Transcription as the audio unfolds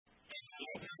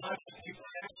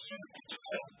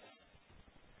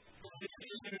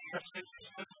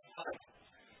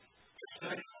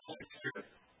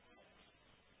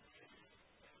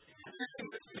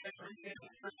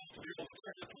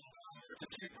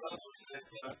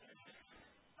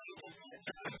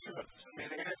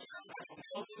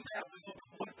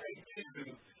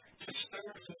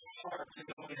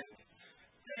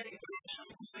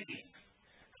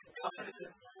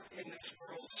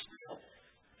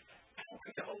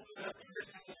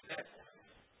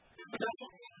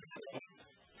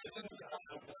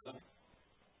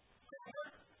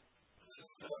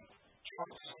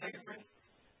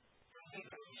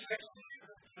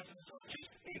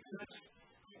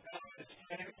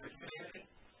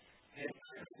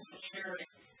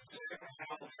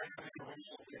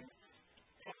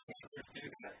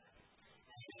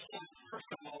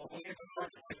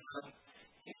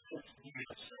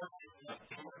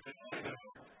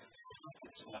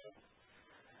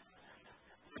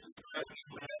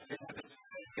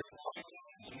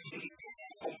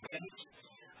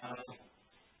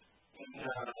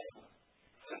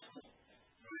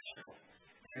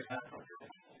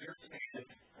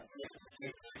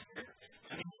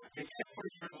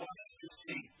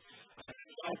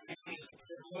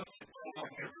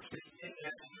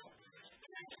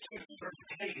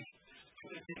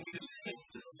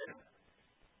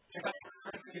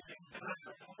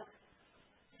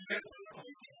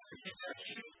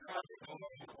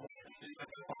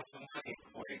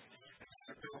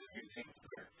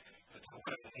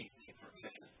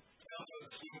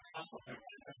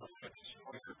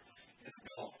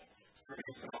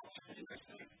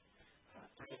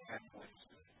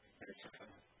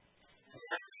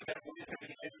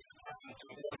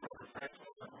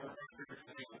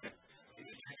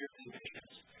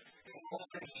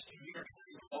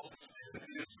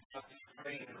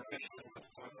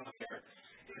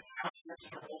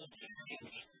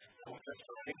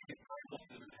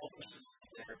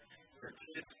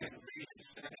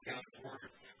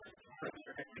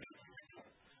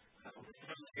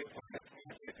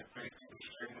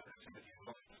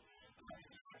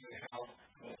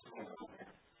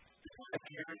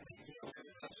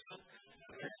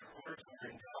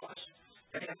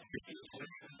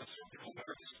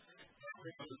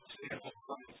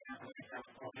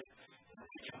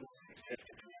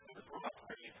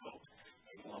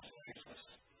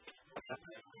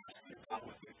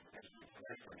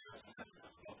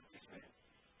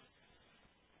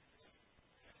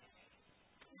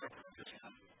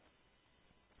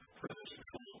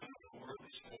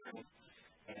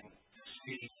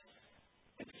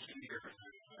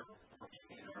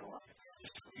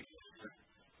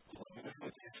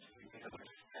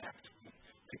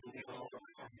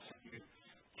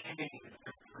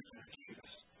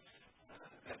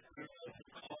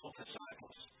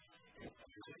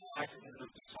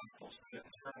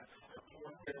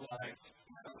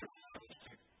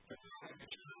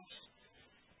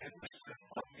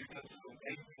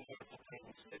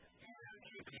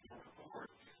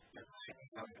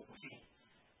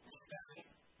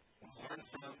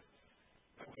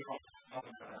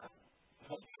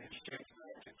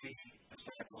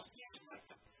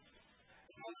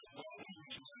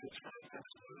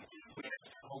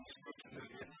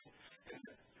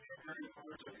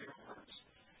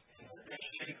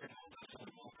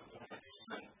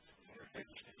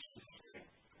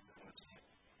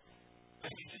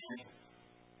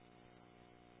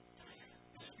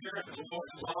Spirit of the Lord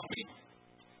is on me,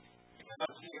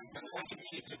 because He has anointed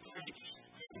me to preach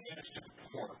and minister to the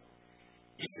poor.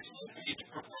 He has sent me to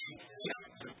proclaim freedom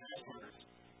to the prisoners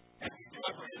and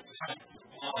recovery of sight to the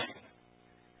blind,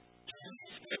 to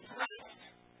release the oppressed,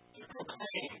 to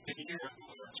proclaim the year of the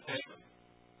Lord's favor.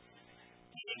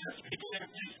 Jesus began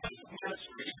His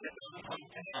ministry that He come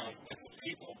down with the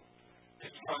people to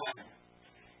try.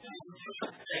 And in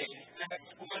Jesus' day,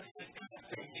 Acts 1 is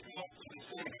confessing He went to the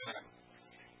synagogue.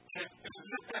 And it was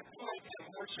at that point in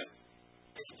worship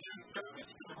that He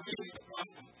noticed the reading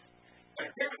abundance.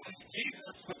 But apparently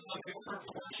Jesus was on the order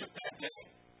of worship that day.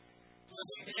 So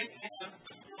He gave him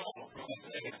the scroll from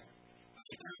Isaiah.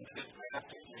 He turned to His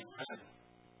grasp and He read.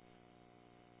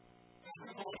 And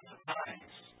the Lord's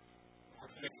eyes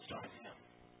were fixed on Him.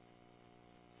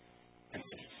 And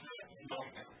then He sat among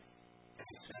them and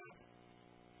He said,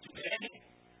 "Today,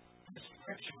 the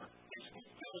Scripture is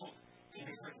fulfilled in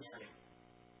your hearing."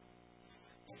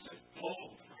 It's a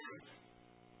bold truth.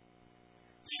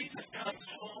 Jesus comes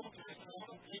home to His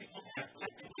own people and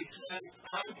effectively says,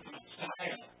 "I'm the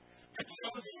Messiah, the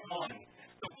chosen one,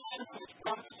 the one who was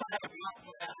prophesied about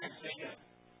by Isaiah."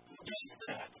 Who did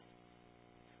that?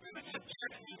 Who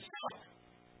subjected Himself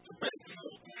to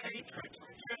ridicule, to hatred, to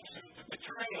rejection, to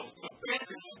betrayal, to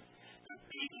abandonment, to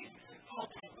beating, and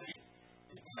ultimately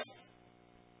to death.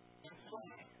 And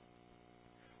why?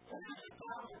 Where does the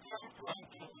power come from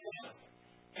to live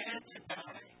and to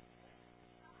die?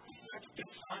 He has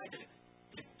decided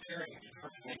in daring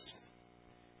determination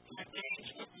to engage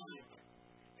the group,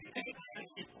 to engage the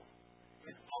people,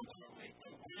 and ultimately to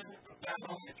win the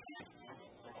battle against the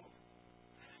world.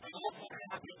 I love what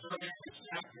happens earlier in this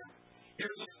chapter.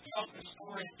 Here let's tell the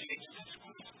story of Jesus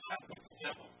squeezed out with the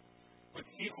devil, with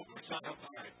evil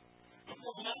personified.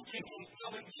 Before launching his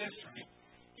telling history,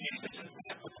 Jesus is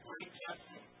met with a great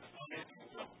testing of financial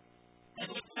wealth. And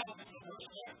look down at verse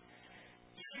 1.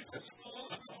 Jesus, full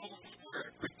of the Holy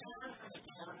Spirit, returned from the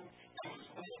Jordan and was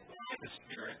led by the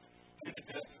Spirit in the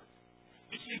desert.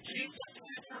 You see, Jesus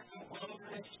entered the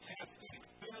wilderness testing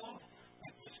filled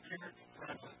with the Spirit's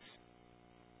presence.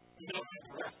 No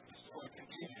rest, the story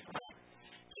continues.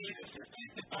 Jesus is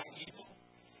tempted by evil.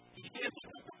 He is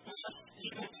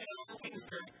even in the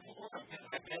very core of His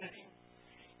identity.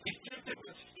 He's tempted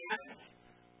with sin,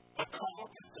 a call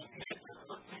to submit to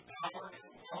earthly power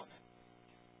and wealth.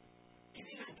 He's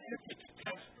even tempted to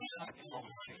test God in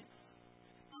Almighty.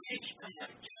 Each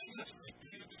time, Jesus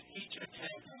rebukes each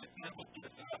attempt that the devil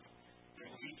gives up and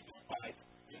leads the fight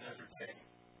another day.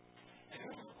 And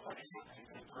we're recording this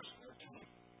in verse 13.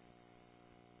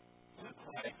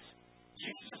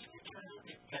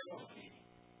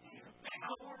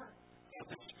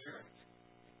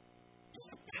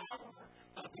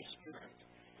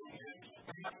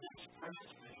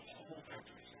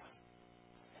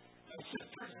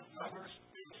 others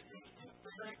is the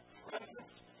very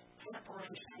presence,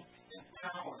 preparation, and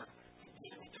power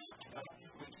that we talked about a few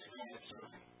weeks ago in the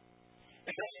sermon.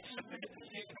 And I submit to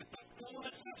you that the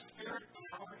fullness of Spirit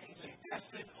power is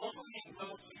invested only in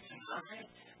those who deny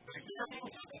the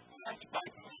yearnings of the flesh by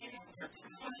believing their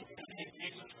true in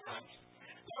Jesus Christ.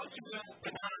 Those who have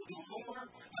denied the Lord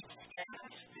of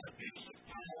status and abuse of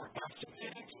power by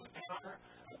submitting to the power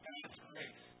of God's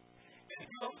grace. And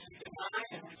those who deny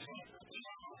and resist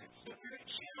the very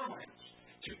challenge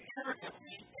to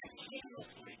arrogantly and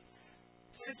heedlessly,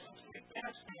 senselessly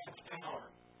pass God's power,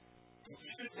 and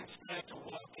choose instead to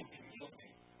walk in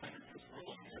humility under His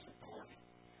rule and His authority.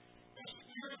 The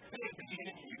Spirit may be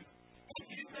in you, and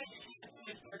you may see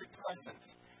His very presence,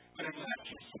 but unless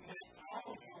you submit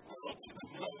all of your world to the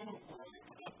known word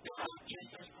of God,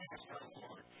 Jesus Christ our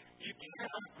Lord, you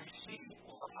cannot receive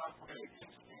or operate in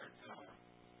Spirit power.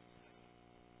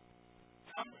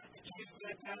 How did you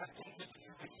get that? I think this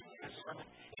is a sermon.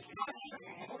 It's not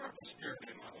having more of the Spirit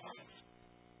in my life.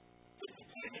 It's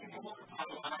giving more of my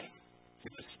life to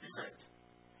the Spirit.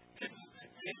 It's a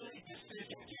daily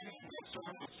decision doing what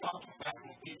someone was talking about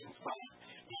in Ephesians 5.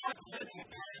 Not living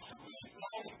passively,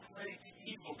 falling prey to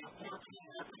evil that works on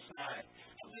every side.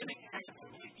 Living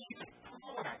actively, even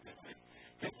proactively.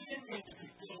 Continuing to be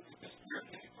filled with the Spirit.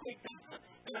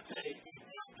 And I think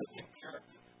that's a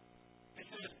imperative. It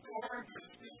says, guard your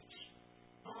speech,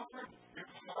 guard your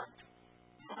heart,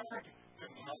 guard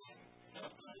your mind. Not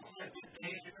let the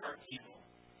days are evil.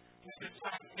 You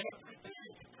decide every day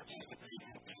to participate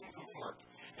in kingdom work.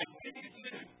 And when you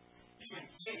do, you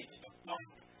engage the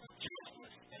fight of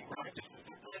justice and righteousness.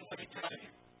 And friends, let me tell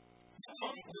you, the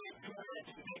only way you're going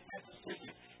to make that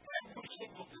decision every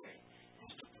single day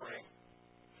is to pray.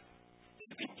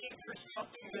 You can give yourself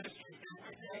to ministry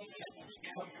every day and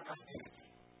become your identity.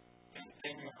 And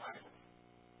then your idol.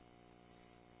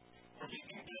 Or you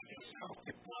can give yourself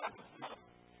to God the Father,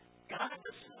 God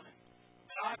the Son,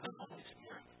 God the Holy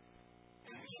Spirit,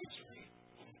 and ministry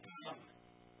will become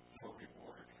your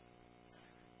reward.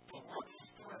 The work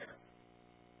is prayer.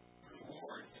 The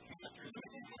reward is ministry.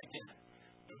 Again,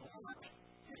 the work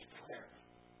is prayer.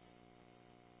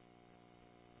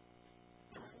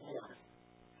 The reward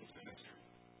is ministry.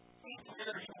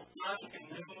 Prayer shall find and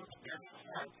live with the very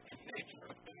heart and nature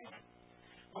of God.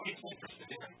 What he's interested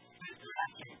in is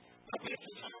asking, what makes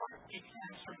his heart beat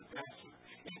faster and faster?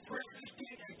 And where is he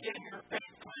getting your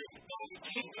faith clean? Oh, the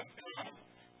kingdom of God,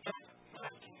 not my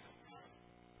kingdom of God.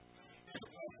 There's a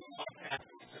question about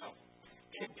asking himself,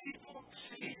 can people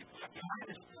see what God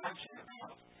is passionate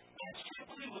about and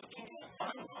simply looking at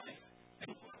my life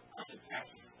and what I'm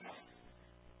passionate about?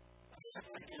 Let's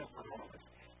begin for a moment.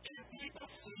 Can people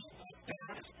see what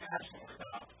God is passionate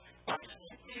about by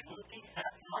simply looking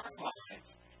at my life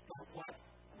and what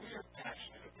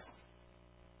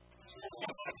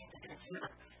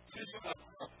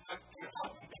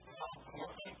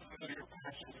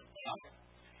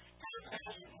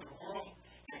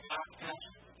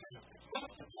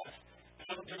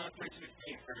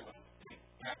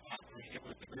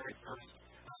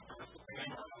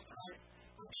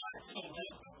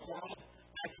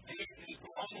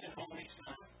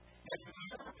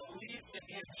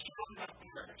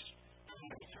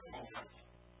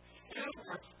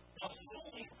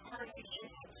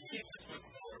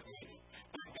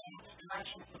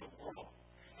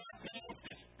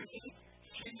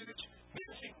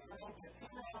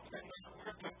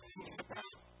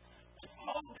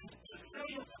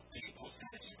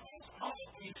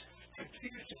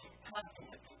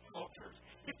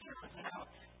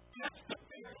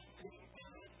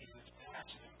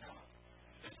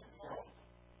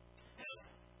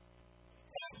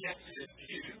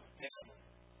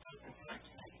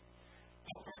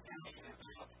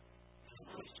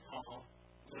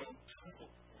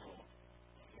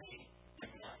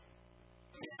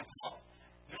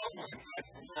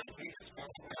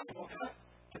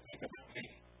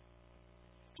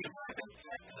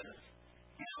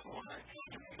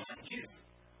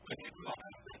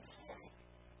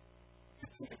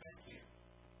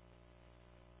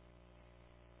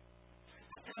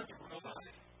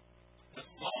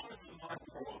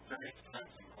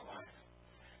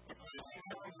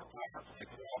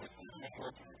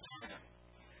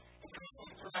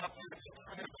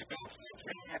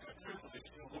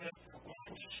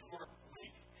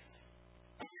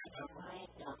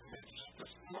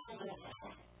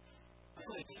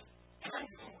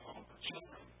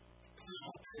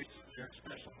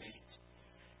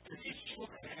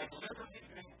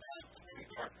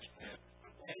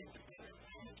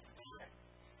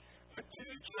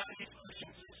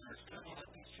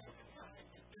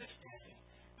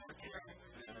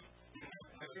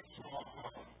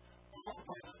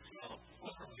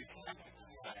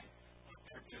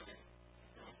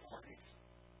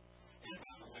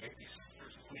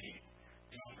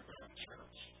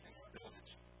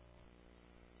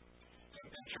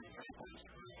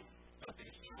faithfulness of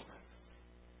these children.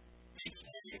 Each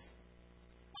day,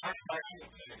 I invite you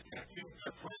and a few of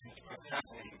their friends from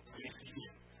happening this year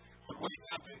would wake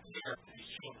up and care for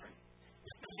these children.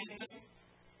 Clean them,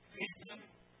 feed them,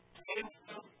 play with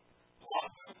them,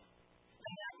 love them,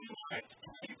 and have new lives.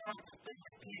 And they found that they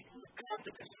would be come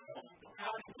to this home,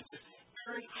 out into this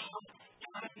very hot,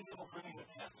 tiny little room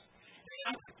with us. And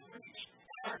I would preach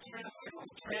our translation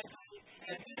translate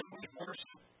and then we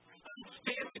worship.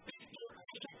 Understand that these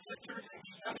Christian sisters and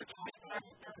these other 25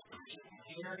 Christians in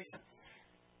the area,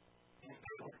 and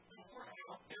they were pouring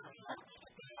out their hearts to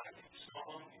God in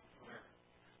song and prayer,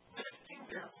 lifting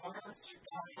their arms to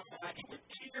God Almighty with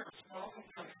tears falling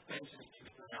from their faces to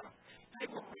the ground. They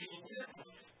were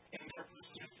relentless in their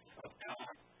pursuit of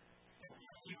God, and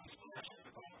He was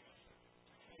passionate about us.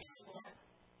 And Lord,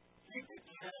 you could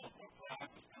tell what God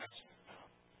was passionate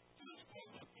about. He was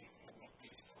looking at what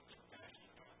these folks were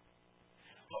passionate about.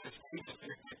 Well, it's good that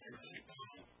they're getting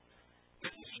ready.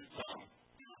 This is your song.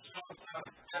 Your song's out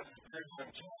of Pastor Greg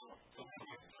Manchester, so we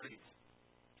don't treat.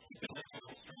 He's been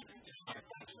listening to street and just like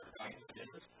Pastor Guy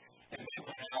is. And they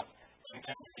went out and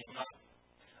never came up.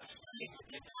 A street with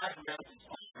the entire mountains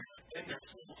on in their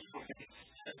tools when they get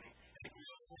steady. And it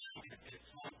was pushing it.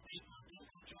 It's one deeper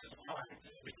to his mind as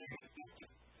it became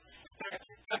addicted. In fact,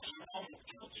 such a moment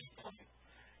killed you from him.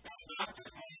 Now, the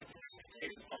doctors wanted to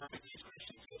take his arm, but these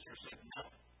Christian sisters said no.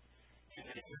 And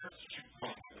they nursed you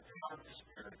from the power of the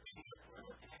Spirit in the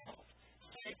forever in health to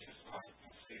take his life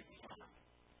and save his arm.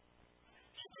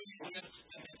 So he lives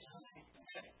in his home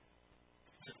today.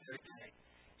 This very day.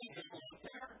 And he was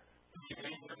there to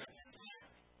remain with him in prayer.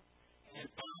 And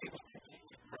his body will continue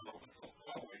to grow until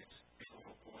always be a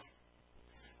little boy.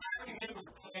 I remember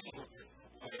playing with him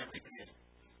every day.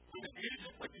 When the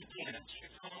music would begin,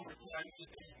 his home would light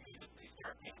and immediately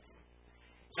start dancing.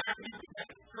 And I remember that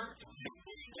it occurred to me,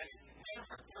 it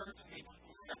never occurred to me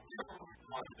before, I never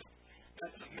recorded it,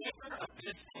 that the maker of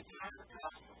this entire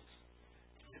cosmos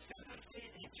is simply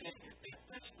intended that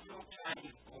this little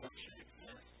Chinese boy should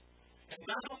exist. And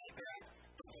not only that,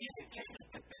 but he intended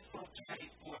that this little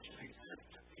Chinese boy should exist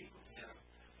to be with him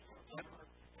forever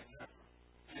and ever.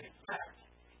 And in fact,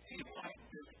 he wanted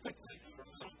really quickly for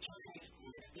a little Chinese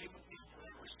boy to be with him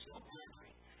forever so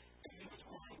badly that he was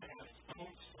willing to have his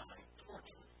own son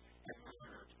tortured and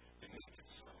murdered to make it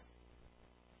so.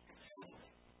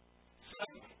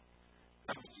 Suddenly,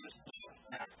 I was just so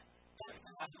fast that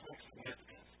cosmic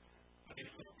significance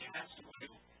made it pass away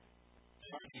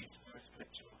from these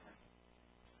respect children.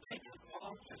 They were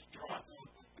all just drawn to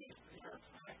the things they are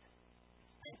tonight.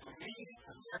 And for me, as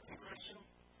a American Christian,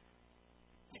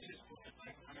 it just wasn't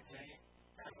like one day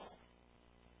at all.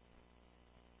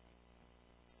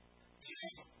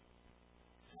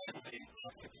 Finally,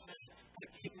 the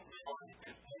people who have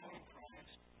been following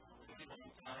Christ for a really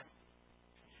long time,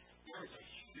 there is a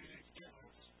huge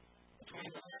difference between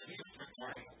the way He is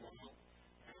regarding the world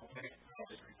and the way God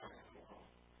is regarding the world.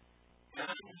 And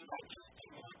I believe I just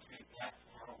don't want to be that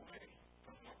far away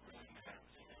from what really matters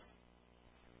to Him.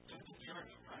 So it's a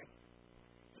journey, right?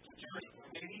 It's a journey for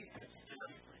me, and it's a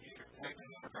journey for you. Right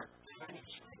now, our tiny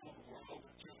small world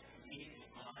is just me and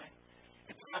mine.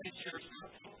 And God is sharing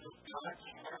something of God's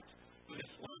heart with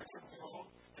this larger world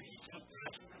that He's so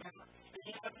passionate about. And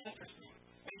you know what's interesting?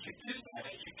 As you do that,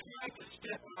 as you try to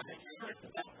step out and share into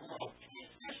that world,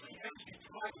 especially as you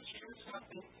try to share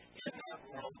something in that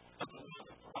world of the love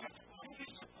of Christ, what do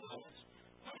you suppose?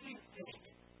 What do you think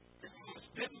is the most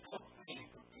difficult thing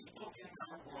for people in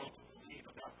our world to believe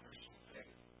about Christian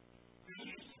faith? We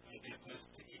used to think it was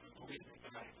to even believe that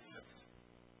God exists.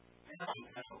 And I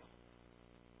don't know.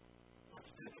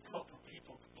 What's difficult for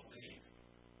people to believe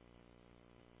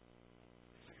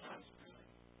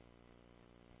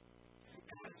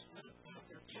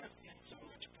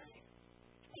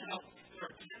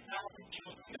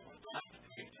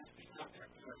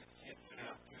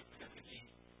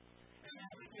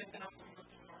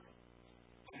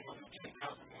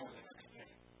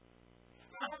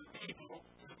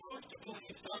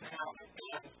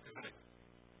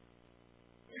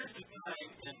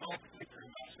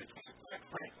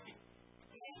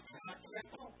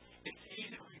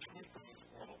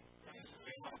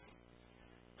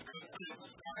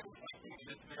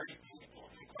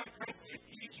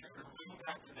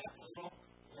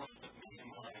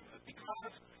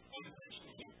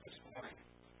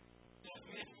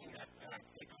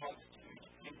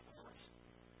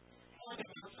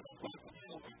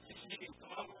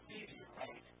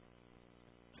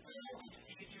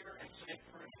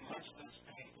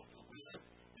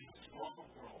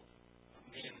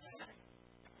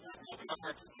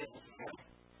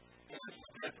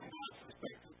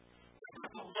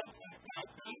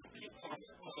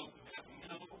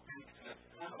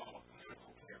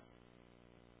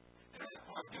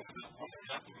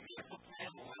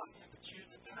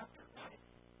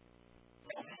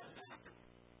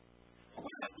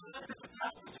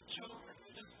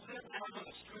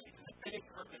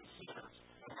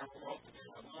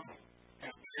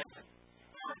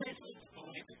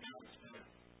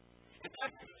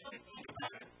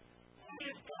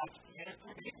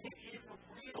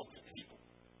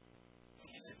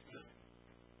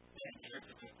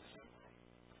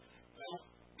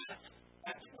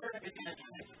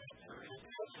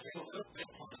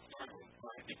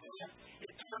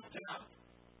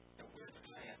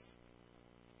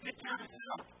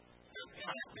up. The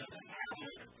God doesn't have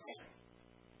another plan.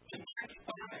 In Matthew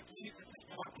 5, Jesus is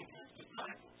talking to his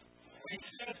disciples. He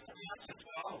says to the other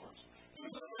followers, "You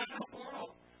look around the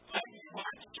world, let me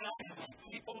watch out among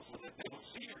people so that they will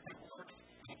see your good works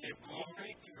and give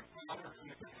glory to your Father in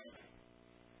the heaven."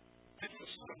 This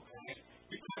is so great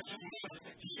because you know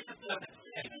that Jesus doesn't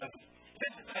say that. He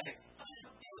doesn't say, "I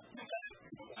don't know if you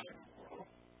like the world,"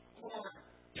 or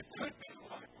 "you could be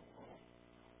like the world,"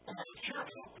 or "you're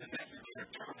hoping that you're going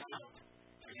to turn out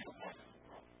to be like the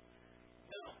world."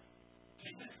 No.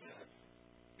 Jesus says,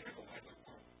 "You're the light of the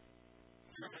world.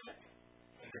 You're good,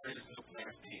 and there is no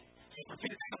plan B." So for you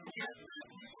to come here,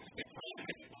 it's all to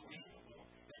make it believable.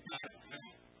 It's not a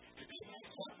thing. If you want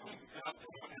something without the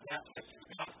one who has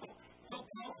the gospel, we'll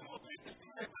go and we'll take the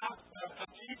spirit of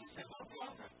Jesus and we'll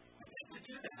love him. We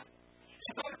do that.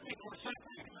 If other people are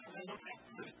suffering, they don't have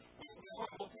food.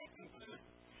 We'll take them food.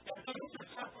 If those are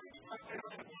suffering because they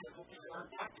don't have medical care or a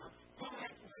doctor, we'll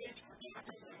make some space for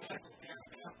doctors and medical care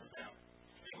and help them out.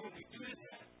 And when we do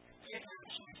that, they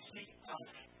actually see us,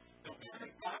 the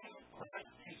very body of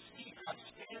Christ, they see us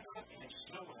stand up and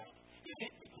show up. And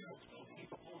it becomes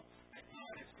believable that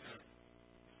God is good.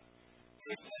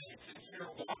 It's as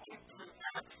you're walking through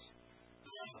Acts,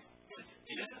 this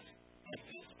is and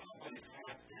this always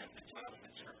has been the job of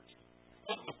the church.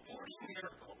 Of the 40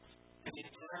 miracles in the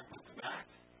entire book of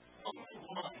Acts, only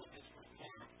one is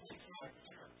performed inside the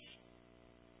church.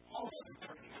 All of the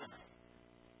 39 are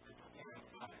performed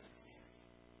by the Spirit,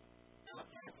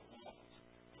 outside the walls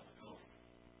of the building.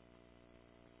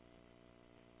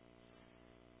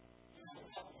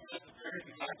 That's very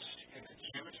much in the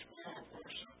Jewish form of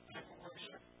worship, temple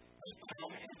worship. It's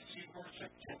only in Jew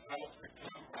worship, Gentiles that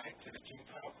come right to the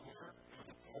Gentile court for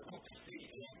the portal to see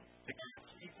in the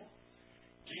God's people.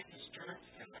 Jesus turns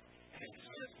to them and he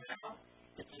says, "Now,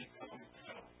 the kingdom of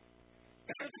God."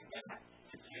 Better than that,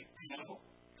 to take people,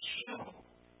 show,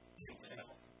 and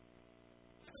tell.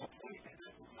 It's a completely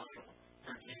different model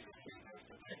for Jesus in this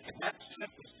today. And that's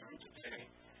just as true today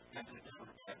as it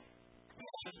ever been.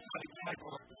 It's not exactly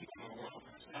what people in the world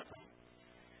are suffering.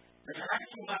 They're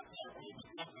actually not suffering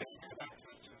with nothing about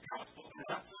the gospel. They're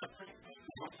not suffering because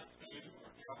they want us to do or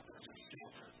doctors or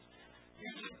soldiers.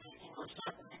 Usually people are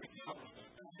suffering because of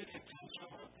the good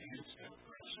intentional abuse and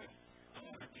oppression of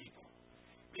other people.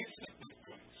 These systems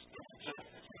bring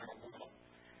injustice in our world.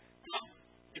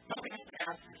 You probably have to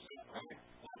ask yourself, right,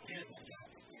 what is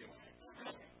injustice anyway?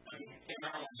 I mean, in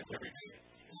our lives every day,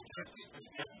 injustice is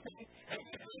everything, and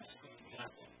injustice is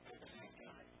nothing at the same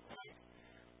time, right?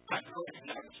 I go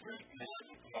down the street and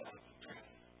there's a car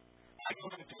traffic. I go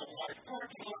into a large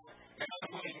parking lot and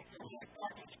I'm waiting for my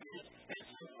parking space and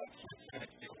someone sits in a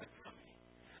field in front of me.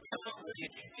 I go to the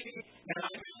ATV and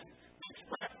I'm in the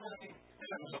expressway and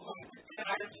I'm alone and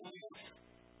I just leave.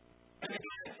 And the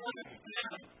guy in front of me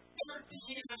now,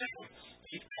 13 minutes,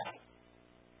 he's got it.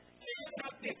 He's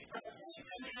not the expressway,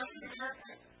 he's not the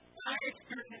American. I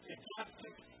experience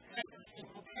injustice every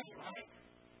single day, right?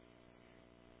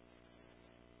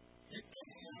 You don't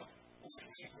know what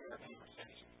these are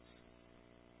conversations.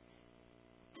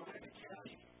 Go to the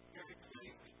county very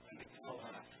clearly and they tell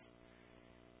us.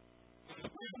 When the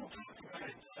people talk about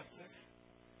injustice,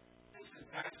 this is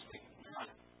actually not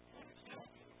what it's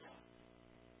talking about.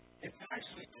 It's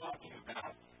actually talking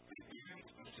about the very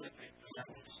specific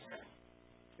level set.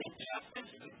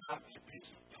 Injustice is not the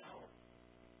abuse of power.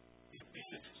 The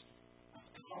abuse of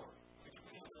power, which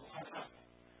we have to line up.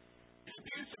 The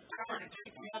abuse of power to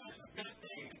take the others of this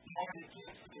thing and guard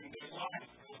against in their lives,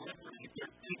 their liberty,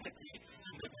 their dignity,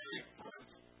 and the very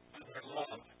birth of their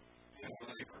love and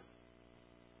labor.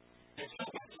 And so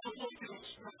when someone goes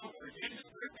through or uses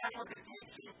their power to do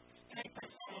to take from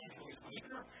someone who is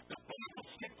weaker, the Bible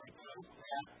simply calls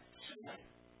that sin.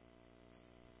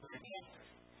 For injustice.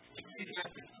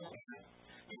 Ecclesiastes 4:9.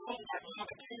 Behold, my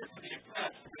beloved cares for the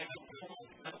oppressed, and they have no one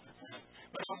to help them.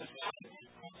 But on the side of the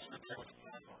oppressor there was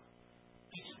power.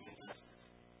 This is injustice.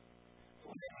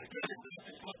 The good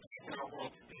injustice looks like in our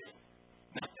world today.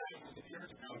 Not thousands of years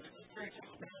ago, this is very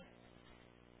common.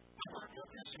 I worked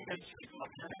with this ministry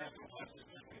called International Justice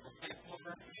Mission in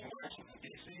Vancouver, in Washington,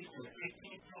 D.C., with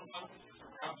 18 field offices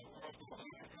around the world from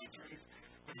 100 countries,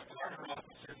 with a partner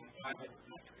officers in 500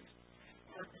 countries.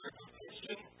 We're a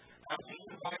Christian,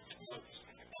 human rights groups,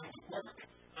 and we work to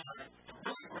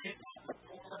really raise up the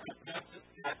poor and justice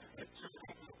advocates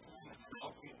searching for the poor and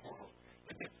developing world.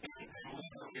 But the thing that we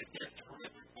really get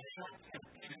terrific violence and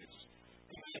abuse,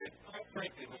 we get it quite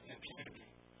frankly with impunity.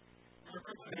 We're a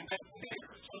group of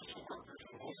investigators, social workers,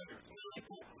 and lawyers,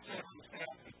 94% of the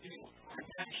staff in the field are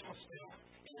national staff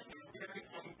in very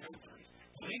young countries,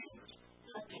 leaders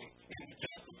working in the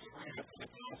justice arena for the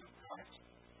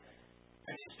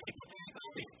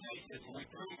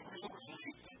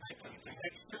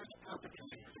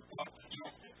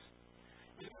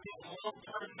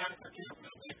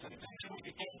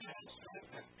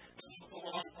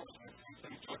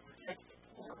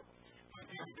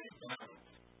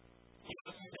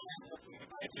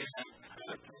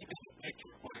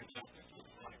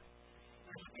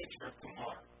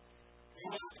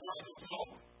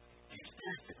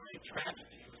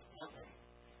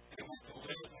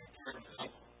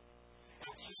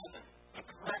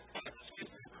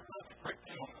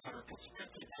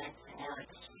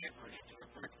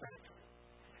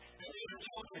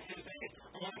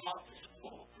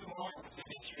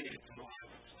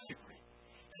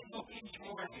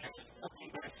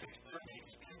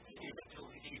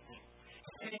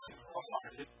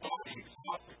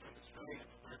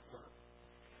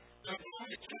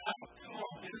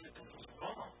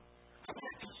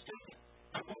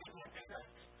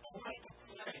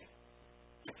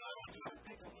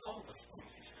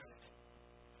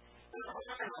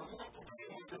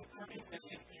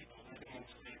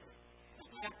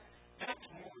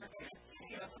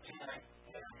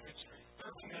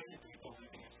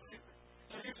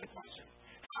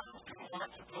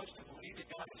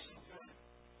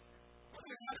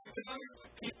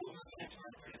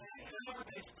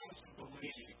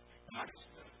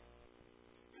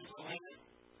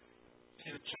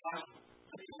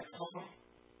home,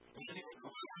 visiting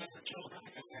with the children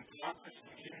and the office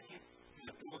community in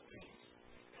the Philippines.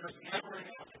 There's never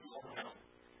enough to go around.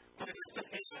 But it is a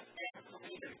business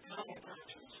absolutely to come over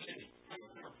to the city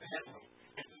with your family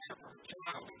and never a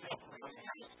child and help around the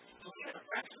house. So we have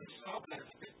actually solved that as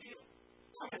a big deal.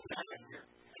 Come and down here.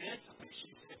 And instantly she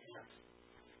said yes.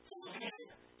 So then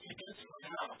he gets her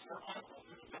out. Her uncle,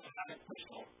 who's a high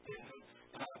official in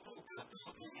the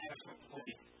Philippine National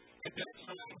Police, and then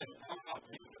someone had come up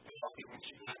with the puppy when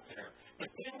she got there. But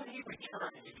then when he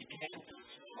returned, he began to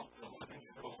smoke the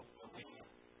 11-year-old Olivia.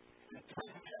 And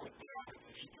threatened her with death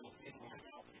if she was anyone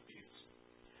else abuse.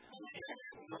 Olivia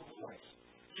had no voice.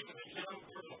 She was a young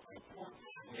girl from a poor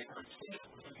family, and her dad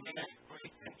was a man of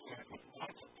great influence with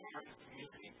lots of power in the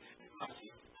community because he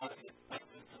was an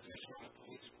elected position in the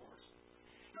police force.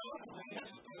 Now, Olivia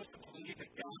is supposed to believe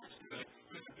that God is good,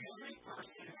 but the very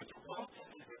person who is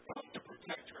relatively supposed to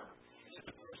protect her is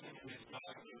the person who is not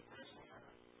a good person.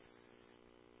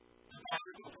 The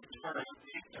Bible will return and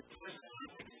take the prison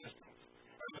of existence.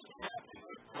 I was trapped in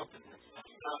the brokenness of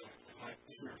silence in my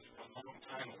fears for a long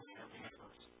time in their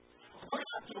universe. What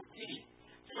about Sophie?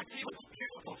 Sophie was a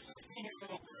beautiful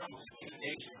 16-year-old girl living in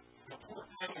Asia. The poor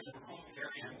town is a rural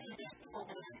area, and moving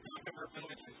forward and going to her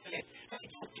village and saying, "Hey,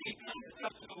 Sophie, come with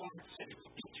us to the Lord's city.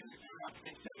 We'll get you a job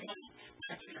and send money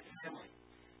back to your family."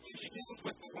 So she goes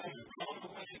with the woman. On the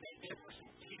way, they give her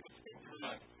some tea with some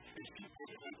blood, and she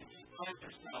finds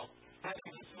herself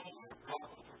having to sell her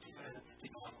brothel for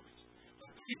 $250. For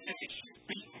 3 days, she's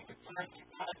beaten with knives and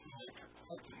cotton to make her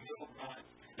clothes and middle knives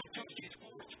until she's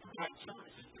forced to provide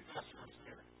services to customers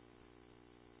there.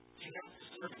 She has to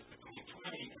service between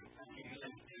 20 and 40 men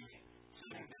a day,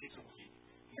 7 days a week,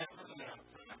 never let out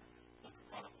time with the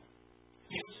brothel.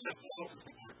 He himself knows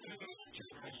that there are 2 million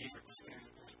children a year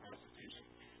experiencing this prostitution.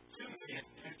 2 million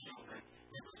new children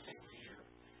every single year.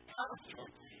 How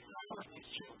are these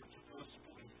children supposed to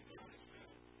believe that God is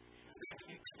good? They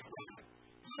keep going.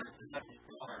 Learn to let the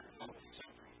water of the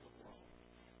suffering of the world.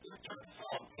 Their turn to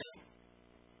all of them.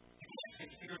 You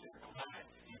can't hear their cries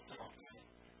and you talk to me.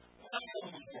 Why,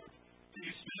 O Lord, do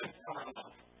you stand far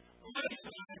off? Why do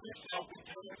you hide yourself in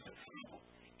times of trouble?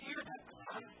 Hear that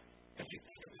cry as you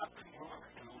think about Kumar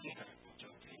and Alina and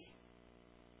Jyoti.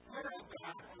 Where, O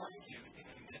God, are you in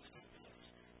the midst of this?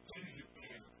 Do you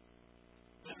care?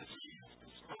 Let us use the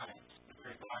scribes, the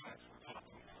very violence we're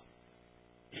talking about.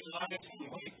 He lies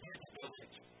in wait for the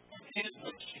village, and in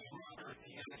which he murdered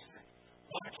the innocent,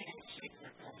 watching in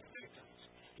secret for the victims.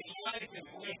 He lies in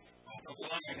wait for the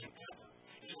lion and devil.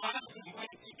 He lies in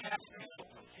wait to cast them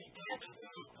helpless. He dances the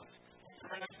hopeless and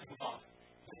drags them off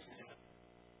his net.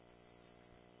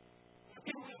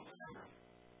 Can we remember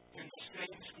in the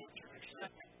same scripture,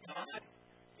 except that God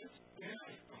is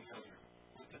very familiar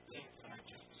with the things that I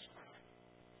just described?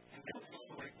 And that's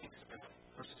the way he thinks about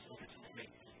verses 17 and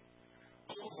 18.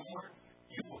 O Lord,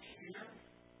 you will hear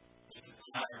the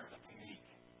desire of the meek.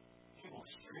 You will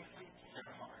strengthen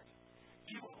their heart.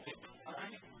 You will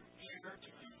incline your ear to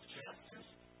do justice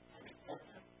for the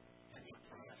orphan and the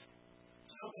oppressed,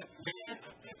 so that man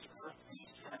of this earth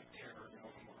needs not terror no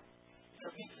more. So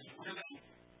this is really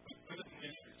the good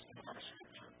news of our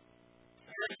scripture.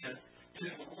 There it is. It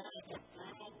is a world of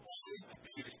brutal, violent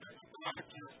abuse that God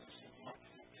justice and wants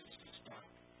is to stop.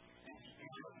 And he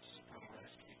yearns for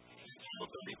rescue. He tells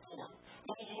the poor,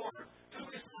 O Lord, who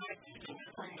is like you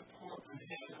delivering the poor from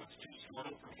him who is too slow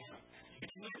for him? You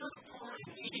deliver the poor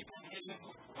and needy from him who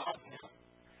would rob him.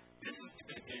 This is the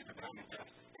good news about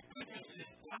injustice. The good news is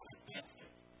God against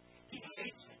it. He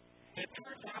hates it. It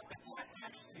turns out that what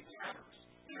actually matters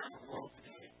in our world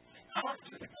today. Ours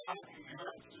is a God who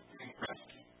yearns to bring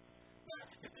rescue.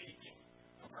 That's the teaching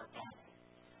of our Bible.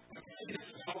 Okay, this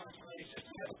is how it's raised. Just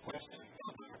have a question.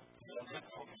 That's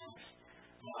all nice.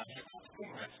 If it's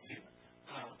bring rescue,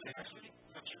 actually,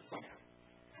 what's your plan?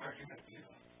 How are you going to do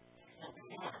that? Well,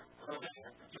 we are early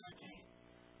after 13.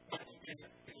 Let's begin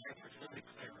it. The answer is really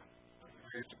clear.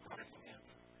 Very surprising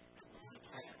answer. The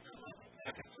plan.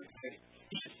 Second,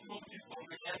 he has told you on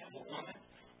behalf of a woman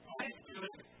what is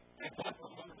good and what the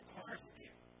Lord requires of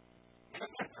you. And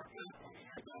that's our good when we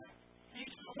hear that.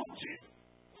 He's told you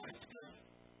what is good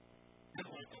and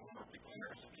what the Lord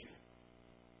requires of you.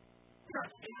 We are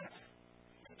dead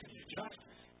to do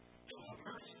justice, to love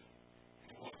mercy, and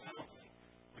to walk humbly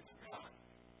with God.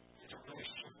 It's a really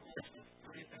short list of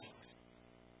 3 things.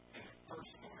 And the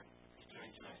first one is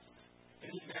doing justice. And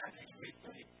in Matthew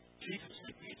 3:30, Jesus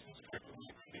repeats this scripture when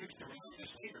he rebukes the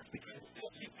religious leaders because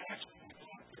they'll keep asking the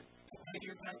Lord to pay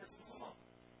your members of the law.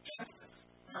 Justice,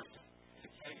 mercy,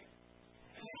 and faith.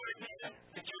 And the idea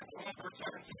that you're going for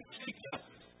service to seek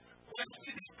justice,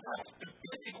 rescue these Christ, the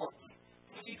living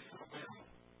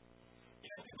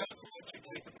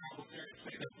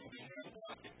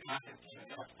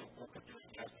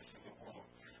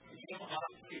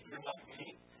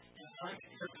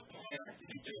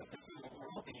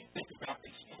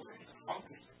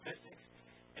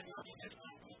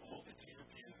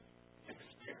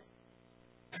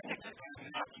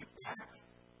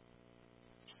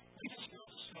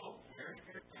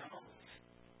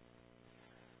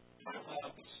I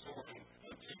love the story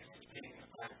of Jesus feeding the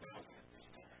 5,000 at this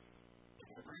time. It's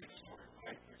a great story,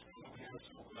 right? It's really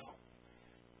so well.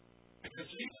 Because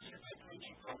Jesus has been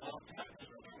preaching for a long time, just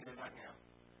like we're doing right now.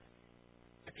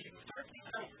 And people start to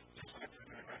know, just like we're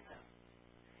doing right now.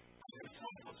 And the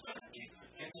disciples said to Jesus,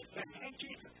 and they said, hey,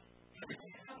 Jesus,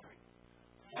 everything's hungry.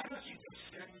 Why don't you just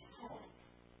send them home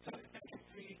so that they can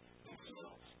feed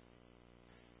themselves?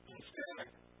 Instead,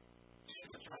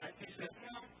 Jesus, right? He said,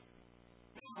 no,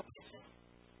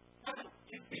 why don't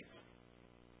you feed them?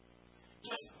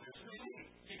 So, it's really,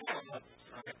 you gotta love this,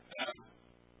 right?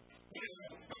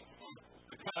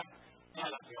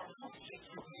 Just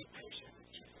really patient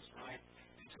with Jesus, right?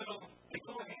 And so they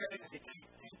go ahead and they take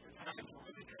the time to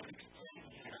really try to explain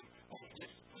to him,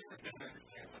 just really didn't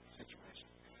understand what the situation.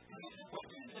 And he said, what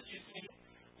is it you see?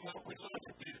 What we'd like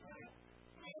to do, right?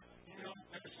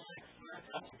 There's like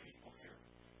 5,000 people here.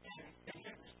 And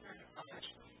yet the Spirit of God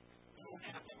actually, we don't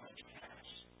have that much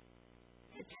cash.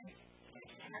 We can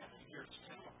have a year's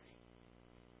salary.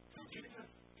 So Jesus,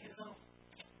 we're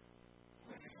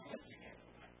going to let you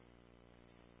handle that.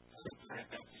 Right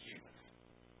back to Jesus.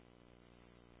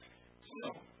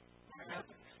 So, what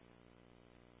happens?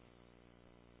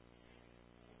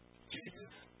 Jesus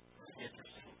was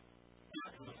interesting.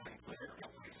 Not really clear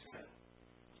about what he said.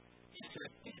 He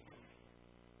said,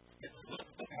 it's look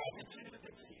the magnitude of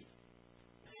the need.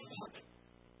 Look at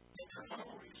your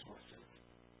own resources.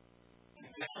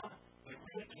 And now, we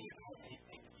really can't do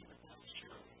anything even though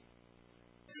surely.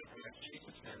 And as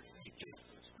Jesus says, he gives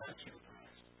us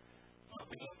sacrifice.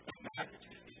 We look at the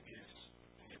magnitude of the abuse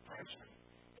and the oppression.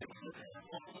 And we look at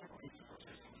all the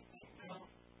resources and we think, no,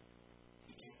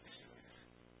 he can't be serious.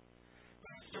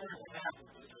 But the story of what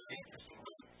happened was really interesting.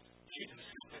 Jesus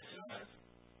says,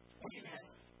 what do you have?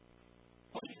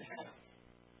 What do you have?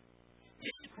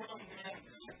 These grown men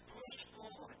had pushed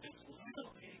forward this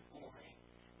little bitty boy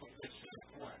with this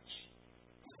lunch.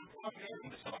 There's a grown man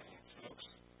in this audience, folks.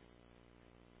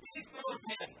 These grown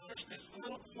men pushed this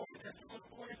little boy, this little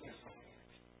boy in this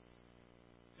audience.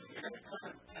 They're going to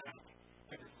come down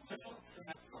with this little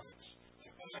fat lunch,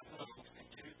 and 5 loaves and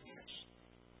 2 fish,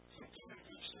 some 2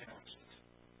 fish sandwiches.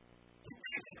 And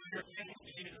basically, they're saying to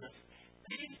Jesus,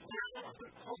 these are the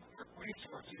comfort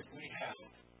resources we have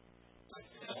to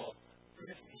fill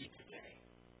this need today.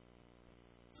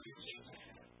 What does Jesus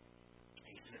say?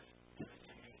 He says, give it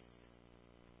to me.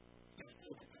 Just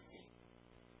give it to me.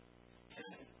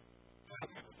 And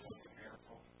I'm going to perform a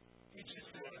miracle. He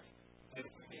just says, give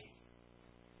it to me.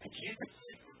 And Jesus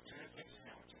said, for 2 fish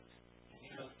sandwiches. And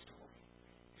you know the story.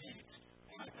 Feeds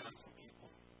 5,000 people.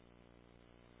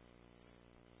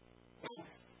 Well,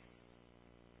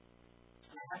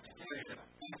 I have to tell you that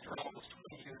after almost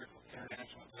 20 years of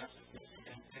international justice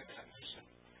and that mission,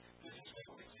 this is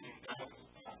what we've seen thousands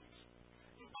of times.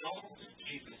 The followers of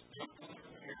Jesus don't deliver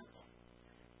the miracle.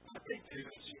 What they do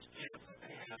is use gifts that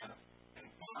they have and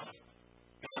find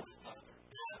God the Father,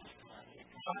 God the Son, and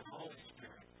God the Holy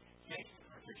Spirit makes the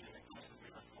provision and does the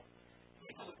miracle.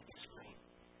 Take a look at the screen.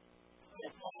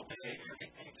 That's all day,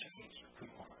 everything changed for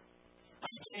Kumar. I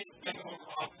can't get more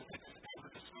often than this ever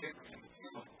discovered in the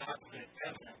field of documented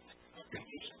evidence of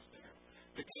conditions there.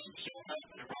 The team showed up,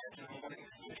 they arrived in the morning,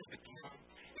 they looked at the town,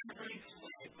 everybody's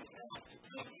like was out to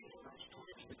tell the first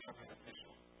story to the government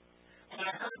official. When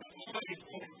I heard that somebody was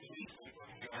going to release me from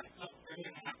the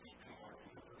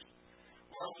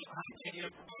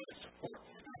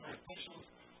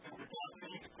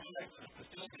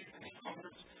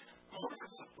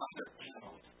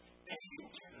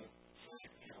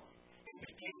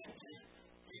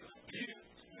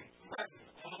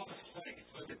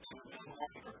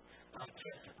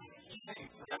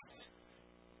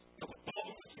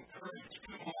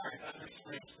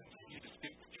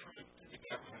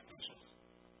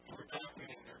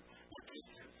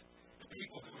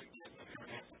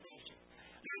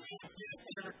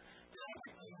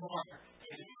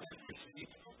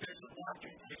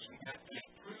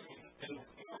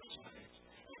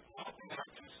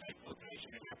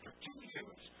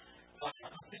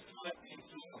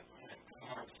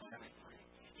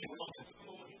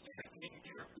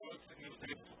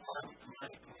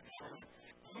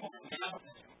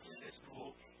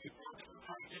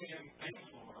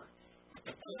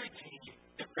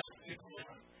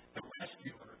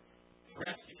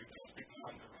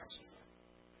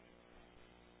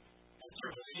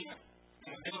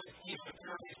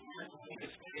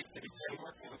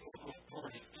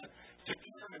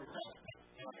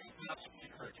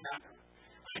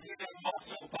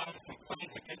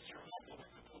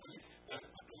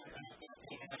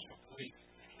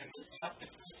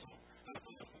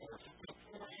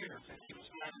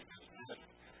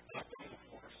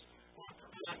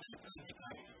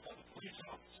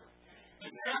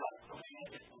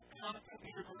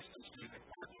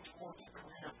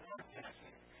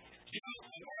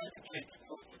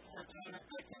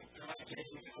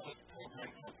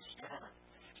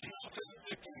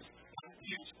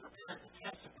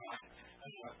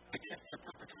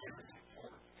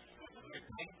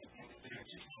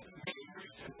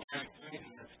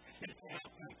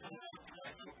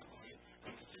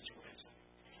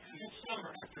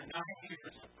 5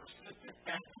 years of persistent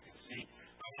advocacy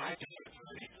of my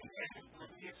disability and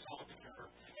brutally assaulted her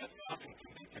and loving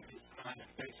convicted this crime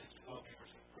and faces 12 years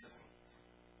in prison.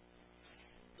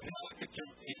 But now look at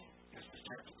Joe as we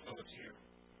start to close here.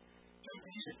 Joe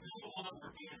is no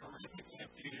longer being horrifically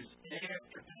abused day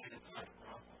after day inside a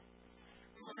brothel.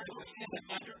 We're looking at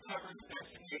undercover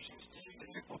investigations to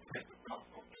infiltrate the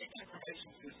brothel, take information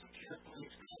to secure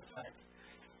police contacts,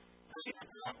 break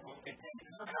the brothel, and take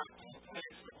her out to a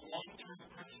place of long-term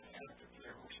prison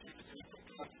aftercare where she was able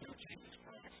to come to know Jesus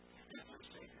Christ as her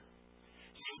Savior.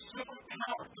 She was so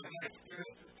empowered by that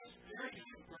experience that this very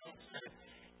young girl said,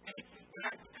 "Hey,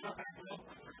 back to God, I will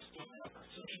for her still ever."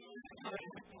 So she was not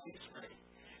in the police raid.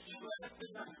 She left the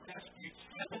nurse rescued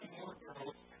 7 more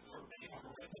girls who were being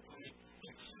horrifically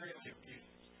and seriously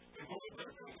abused. And one of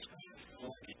those girls was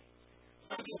Lori.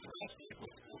 One of those rescued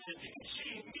was Lindsay, and she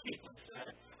immediately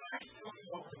said, "I still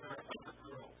know there are other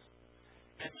girls."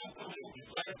 And not only did we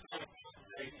let us on a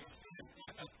raid,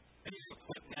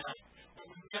 Facebook now, but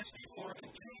we rescued more than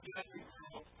 2 dozen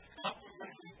girls, helping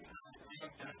them to become the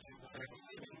young dancers that are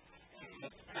living in the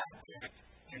most abject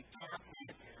and dark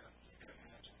nightmare you can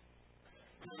imagine.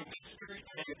 It was a mystery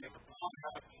day they were brought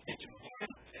out into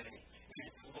one day, and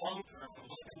it's long-term, the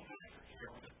loving life here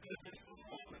with the goodness and the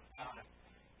love of God,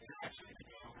 and actually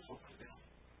became over them.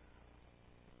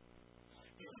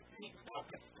 You know, think about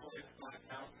that story of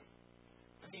 5,000.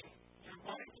 I mean,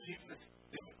 why did Jesus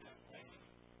do it that way?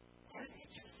 Why didn't he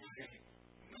just say,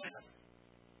 "Man,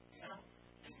 you know,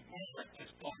 and more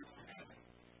just water from heaven.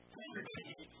 Everybody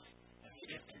eats, and we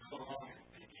have to go along and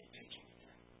pay attention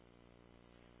again."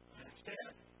 But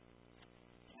instead,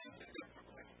 he did it a different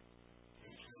way. He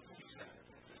simply said,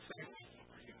 "It's the same reason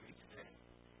for you and me today.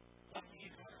 Let me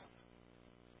have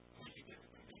what you did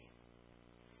for me."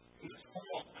 It was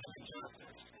all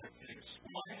unjustice and abuse.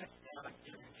 Why has God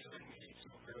given you and me so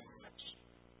very much?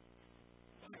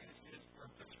 What is his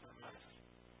purpose for us?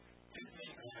 His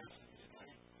name is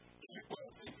today. If you want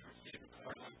to receive a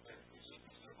card like that, it's just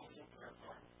a simple little prayer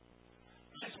card.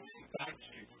 I just want to invite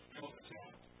you to fill this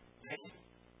out. Name,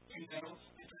 emails,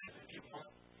 address if you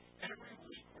want. Every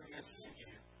week we're going to send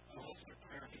you a list of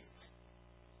prayer needs.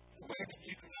 The way that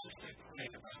you can actually pray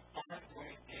about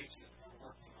ongoing cases we're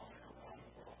working on around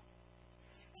the world.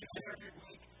 And every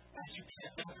week, as you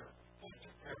get better, put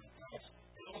your prayer request.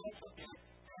 It'll also be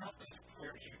how those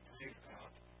prayers you prayed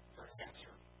about are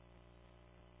answered.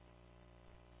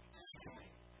 Secondly,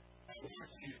 I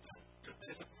want you to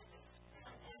visit with us. And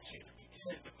I want you to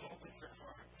begin to open your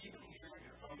heart, even here in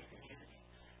your own community.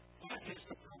 What is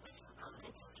the purpose for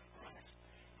Carmel Church of Christ?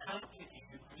 How can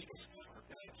you rediscover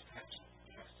God's passion and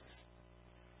justice?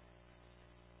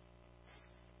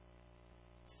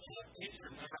 These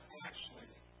are not actually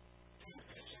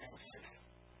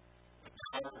the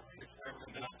power of the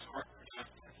government's heart for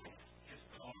justice is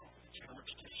called the church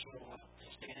to show up, to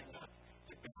stand up,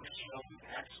 to be show and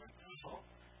actually feel.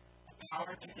 The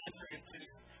power to enter into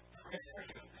prayer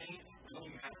and pain that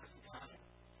really matters to God.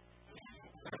 It is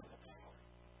incredible power.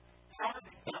 Power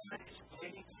that God is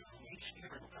waiting to release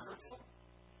here in Earth,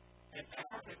 and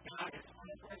power that God is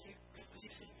already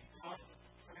releasing because of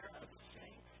the prayer of the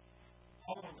saints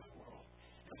all over the world.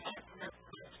 And my prayer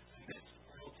for us in this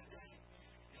world today,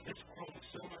 in this world with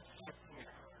so much suffering and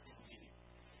hurt and need,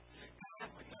 is that God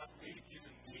would not leave you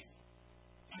and me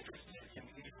interested in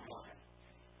either one,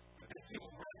 but that He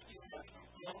will rescue us from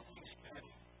all things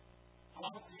petty,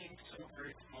 all things so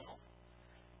very small,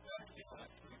 rescue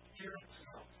us from fear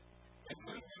itself, and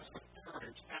move us with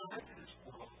courage out into this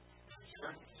world and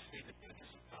starting to see the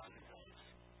goodness of God in us.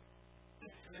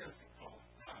 This is the call of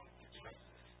God to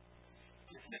justice.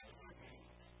 This is what it means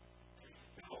to be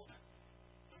filled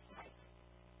with light.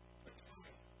 Let's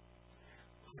pray.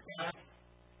 Lord God,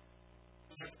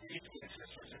 let these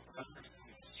sisters and brothers in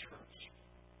this church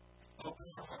open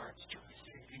our hearts to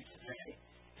receive you today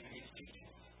in these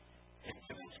teachings, and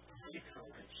give us great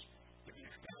courage to be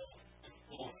filled and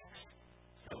fullness,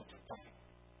 filled with light.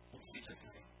 In Jesus'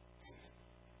 name, amen.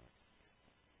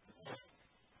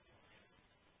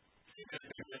 It's good to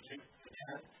be with you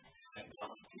again, and to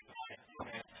a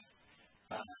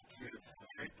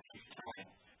great peace time.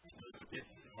 This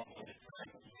is the moment of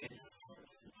time.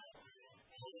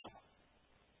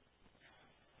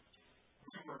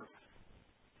 Remember,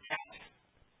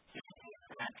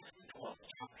 Acts 12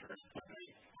 chapter is very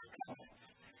common.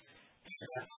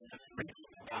 That's the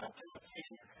reading about the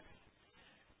Savior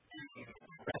being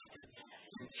arrested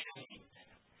and chained,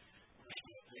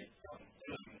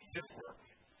 doing His work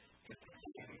to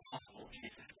proclaim the gospel of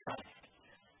Jesus Christ.